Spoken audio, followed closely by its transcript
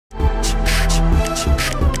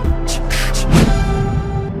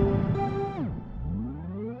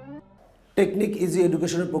Technique easy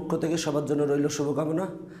এডুকেশনের পক্ষ থেকে সবার জন্য রইল শুভকামনা।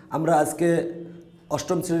 আমরা আজকে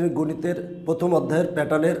অষ্টম শ্রেণীর গণিতের প্রথম অধ্যায়ের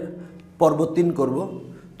প্যাটার্নের পর্ব 3 করব।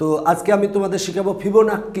 তো আজকে আমি তোমাদের শেখাবো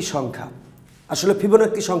ফিবোনাক্কি সংখ্যা। আসলে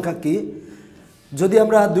ফিবোনাক্কি সংখ্যা কি? যদি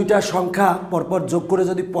আমরা দুইটা সংখ্যা পরপর যোগ করে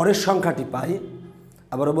যদি পরের সংখ্যাটি পাই,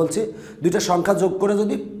 আবারও বলছি, দুইটা সংখ্যা যোগ করে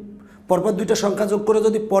যদি পরপর দুইটা সংখ্যা যোগ করে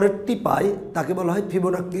যদি পরেরটি পাই তাকে বলা হয়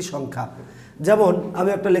ফিবোনাক্কি সংখ্যা। যেমন আমি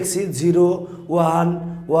একটা লিখছি 0 1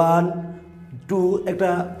 1 2 একটা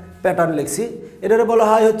প্যাটার্ন লিখছি, এটারে বলা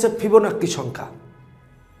হয় হচ্ছে ফিবোনাক্কি সংখ্যা।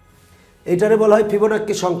 এইটারে বলা হয়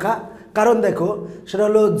ফিবোনাক্কি সংখ্যা। কারণ দেখো, সেটা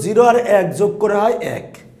হলো 0 আর 1 যোগ করে হয় 1,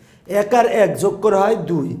 1 আর 1 যোগ করে হয়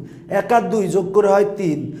 2, 1 আর 2 যোগ করে হয়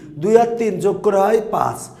 3, 2 আর 3 যোগ করে হয়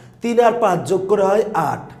 5, 3 আর 5 যোগ করে হয়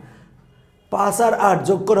 8, 5 আর 8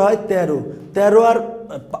 যোগ করে হয় 13, 13 আর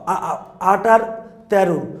 8 আর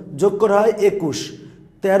 13 যোগ করে হয় 21,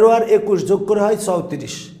 13 আর 21 যোগ করে হয়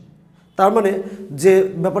 34। তার মানে যে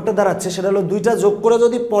ব্যাপারটা দাঁড়াচ্ছে সেটা হলো দুইটা যোগ করে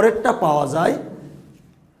যদি পরেরটা পাওয়া যায়,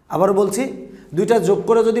 আবার বলছি, দুইটা যোগ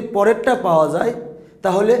করে যদি পরেরটা পাওয়া যায়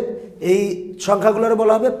তাহলে এই সংখ্যাগুলোর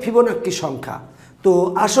বলা হবে ফিবোনাক্কি সংখ্যা। তো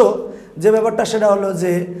আসো, যে ব্যাপারটা সেটা হলো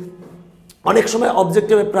যে অনেক সময়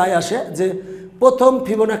অবজেক্টিভে প্রায় আসে যে প্রথম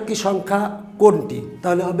ফিবোনাক্কি সংখ্যা কোনটি,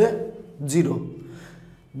 তাহলে হবে 0।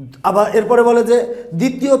 আবার এরপরে বলে যে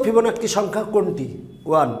দ্বিতীয় ফিবোনাক্কি সংখ্যা কোনটি,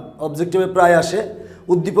 1। অবজেক্টিভে প্রায় আসে,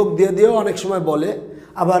 উদ্দীপক দিয়ে দিয়েও অনেক সময় বলে।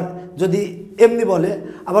 আবার যদি এমনি বলে,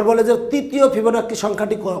 আবার বলে যে তৃতীয় ফিবোনাক্কি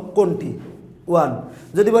সংখ্যাটি কোনটি, 1।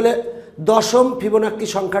 যদি বলে দশম ফিবোনাক্কি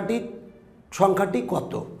সংখ্যাটি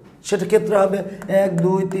কত, সেটা ক্ষেত্রে হবে 1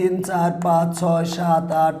 2 3 4 5 6 7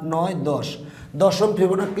 8 9 10। দশম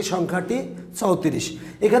ফিবোনাক্কি সংখ্যাটি 34।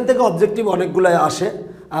 এখান থেকে অবজেক্টিভ অনেকগুলাই আসে,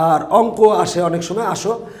 আর অঙ্ক আসে অনেক সময়।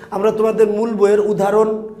 আসো আমরা তোমাদের মূল বইয়ের উদাহরণ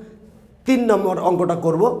 3 নম্বর অঙ্কটা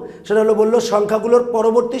করব। সেটা হলো বললো সংখ্যাগুলোর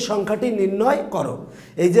পরবর্তী সংখ্যাটি নির্ণয় করো।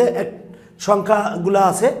 এই যে সংখ্যাগুলো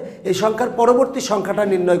আছে, এই সংখ্যার পরবর্তী সংখ্যাটা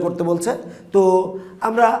নির্ণয় করতে বলছে। তো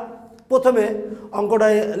আমরা প্রথমে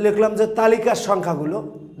অঙ্কটায় লিখলাম যে তালিকার সংখ্যাগুলো।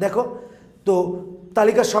 দেখো, তো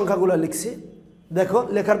তালিকার সংখ্যাগুলো লিখছি। দেখো,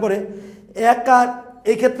 লেখার পরে 1 আর,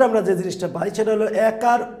 এই ক্ষেত্রে আমরা যে জিনিসটা পাই সেটা হলো 1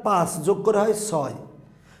 আর 5 যোগ করে হয় 6,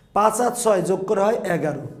 5 আর 6 যোগ করে হয়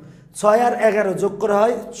 11, 6 আর 11 যোগ করে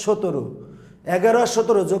হয় 17, 11 আর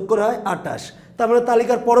 17 যোগ করে হয় 28। তার মানে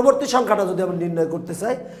তালিকার পরবর্তী সংখ্যাটা যদি আমরা নির্ণয় করতে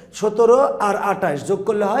চাই, 17 আর 28 যোগ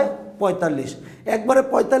করলে হয় 45। একবারে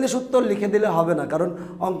 45 উত্তর লিখে দিলে হবে না, কারণ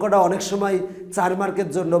অঙ্কটা অনেক সময় 4 মার্কের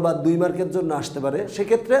জন্য বা 2 মার্কের জন্য আসতে পারে।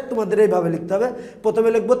 সেক্ষেত্রে তোমাদের এইভাবে লিখতে হবে। প্রথমে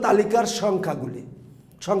লিখবো তালিকার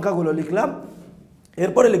সংখ্যাগুলো লিখলাম।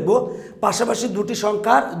 এরপরে লিখবো পাশাপাশি দুটি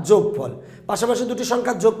সংখ্যার যোগফল। পাশাপাশি দুটি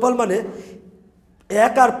সংখ্যার যোগফল মানে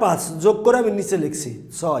 1 আর 5 যোগ করে আমি নিচে লিখছি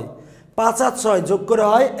 6, 5 আর 6 যোগ করে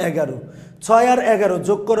হয় 11, 6 আর 11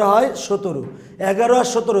 যোগ করে হয় 17, 11 আর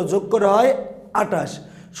 17 যোগ করে হয় 28,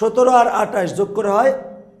 17 আর 28 যোগ করে হয়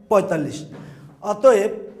 45।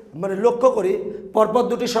 অতএব মানে লক্ষ্য করি, পরপর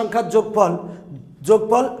দুটি সংখ্যার যোগফল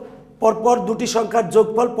পরপর দুটি সংখ্যার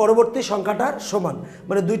যোগফল পরবর্তী সংখ্যাটার সমান।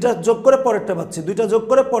 মানে দুইটা যোগ করে পরেরটা পাচ্ছি, দুইটা যোগ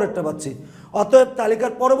করে পরেরটা পাচ্ছি। অতএব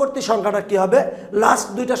তালিকার পরবর্তী সংখ্যাটা কি হবে, লাস্ট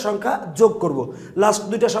দুইটা সংখ্যা যোগ করব। লাস্ট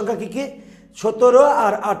দুইটা সংখ্যা কি কি, 17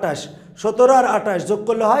 আর 28, 17 আর 28 যোগ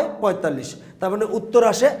করলে হয় 45। তার মানে উত্তর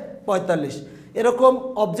আসে 45। এরকম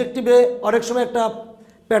অবজেক্টিভে অনেক সময় একটা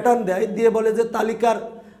প্যাটার্ন দেয়, দিয়ে বলে যে তালিকার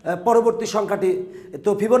পরবর্তী সংখ্যাটি। তো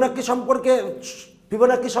ফিবোনাক্কি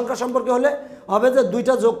সংখ্যা সম্পর্কে হলে হবে যে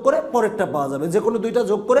দুইটা যোগ করে পরেরটা পাওয়া যাবে, যে কোনো দুইটা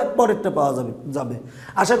যোগ করে পরেরটা পাওয়া যাবে।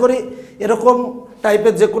 আশা করি এরকম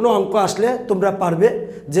টাইপের যে কোনো অঙ্ক আসলে তোমরা পারবে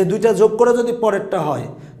যে দুইটা যোগ করে যদি পরেরটা হয়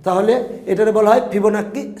তাহলে এটারে বলা হয়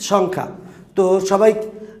ফিবোনাক্কি সংখ্যা। তো সবাই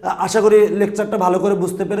আশা করি লেকচারটা ভালো করে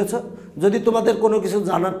বুঝতে পেরেছ। যদি তোমাদের কোনো কিছু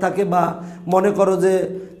জানার থাকে বা মনে করো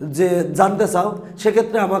যে জানতে চাও,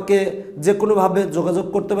 সেক্ষেত্রে আমাকে যে কোনোভাবে যোগাযোগ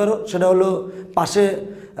করতে পারো। সেটা হলো পাশে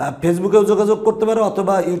ফেসবুকেও যোগাযোগ করতে পারো,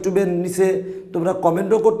 অথবা ইউটিউবের নিচে তোমরা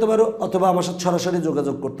কমেন্টও করতে পারো, অথবা আমার সাথে সরাসরি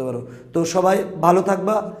যোগাযোগ করতে পারো। তো সবাই ভালো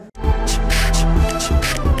থাকবা,